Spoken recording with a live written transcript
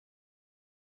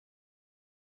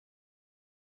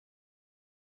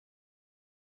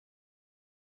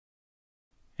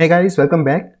Hey guys, welcome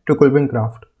back to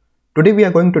Kolbenkraft. Today we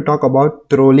are going to talk about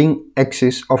the rolling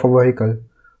axis of a vehicle.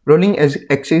 Rolling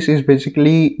axis is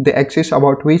basically the axis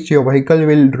about which your vehicle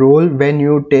will roll when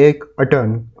you take a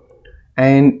turn.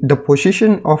 And the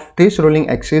position of this rolling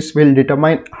axis will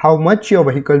determine how much your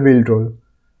vehicle will roll.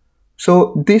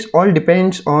 So this all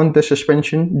depends on the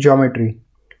suspension geometry.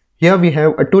 Here we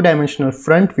have a two-dimensional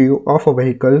front view of a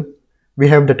vehicle. We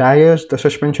have the tires, the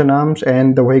suspension arms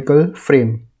and the vehicle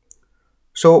frame.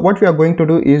 So what we are going to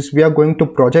do is we are going to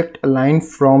project a line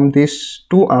from these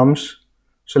two arms.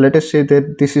 So let us say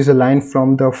that this is a line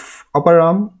from the upper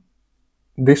arm,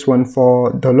 this one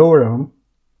for the lower arm,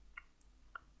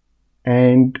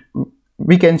 and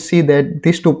we can see that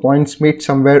these 2 points meet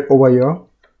somewhere over here.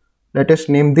 Let us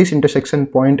name this intersection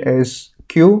point as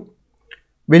Q.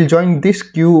 We'll join this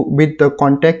Q with the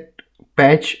contact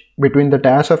patch between the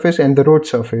tire surface and the road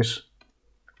surface.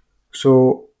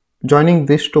 So joining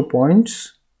these 2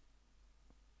 points,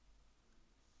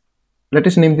 let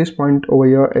us name this point over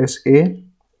here as A.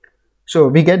 So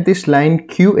we get this line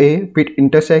QA which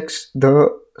intersects the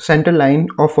center line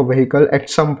of a vehicle at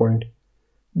some point.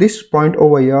 This point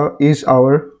over here is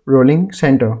our rolling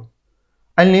center.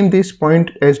 I'll name this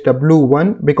point as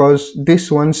W1 because this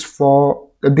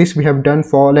we have done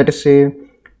for, let us say,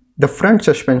 the front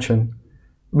suspension.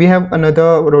 We have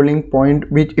another rolling point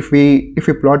which if we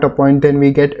plot a point, then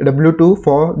we get W2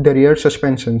 for the rear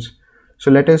suspensions.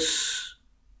 So let us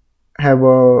have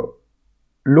a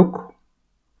look.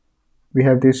 We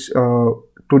have this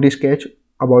 2D sketch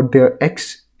about the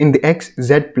X in the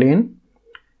XZ plane,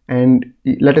 and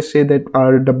let us say that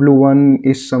our W1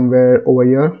 is somewhere over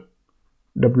here,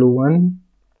 W1,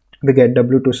 we get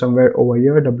W2 somewhere over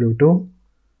here, W2,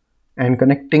 and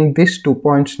connecting these 2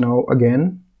 points now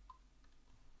again,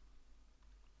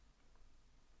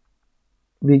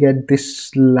 we get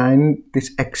this line,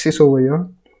 this axis over here,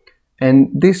 and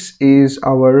this is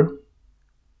our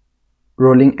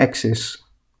rolling axis.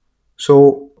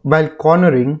 So while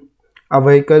cornering, a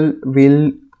vehicle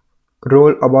will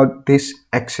roll about this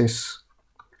axis.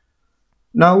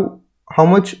 Now how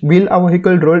much will our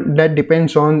vehicle roll? That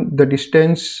depends on the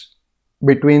distance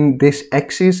between this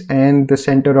axis and the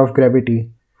center of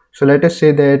gravity. So let us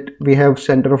say that we have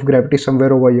center of gravity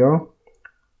somewhere over here.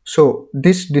 So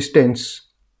this distance,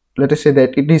 let us say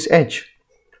that it is h.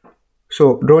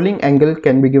 So rolling angle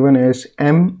can be given as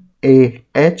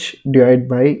MAH divided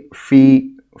by phi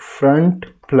front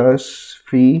plus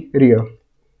phi rear.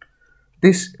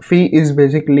 This phi is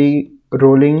basically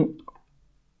rolling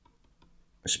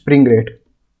spring rate.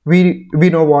 We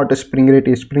know what a spring rate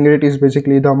is. Spring rate is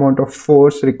basically the amount of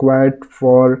force required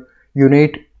for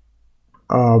unit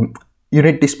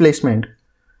displacement,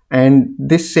 and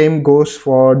this same goes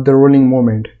for the rolling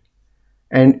moment.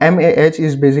 And MAH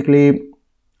is basically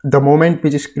the moment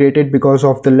which is created because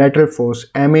of the lateral force.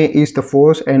 MA is the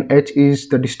force and H is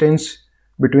the distance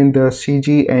between the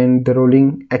CG and the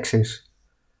rolling axis.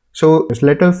 So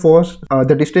lateral force,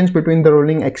 the distance between the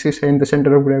rolling axis and the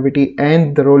center of gravity,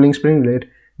 and the rolling spring rate,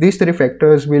 these three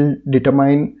factors will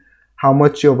determine how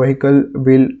much your vehicle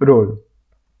will roll.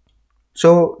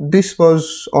 So this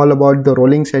was all about the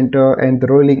rolling center and the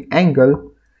rolling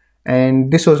angle,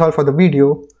 and this was all for the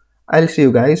video. I'll see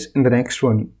you guys in the next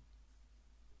one.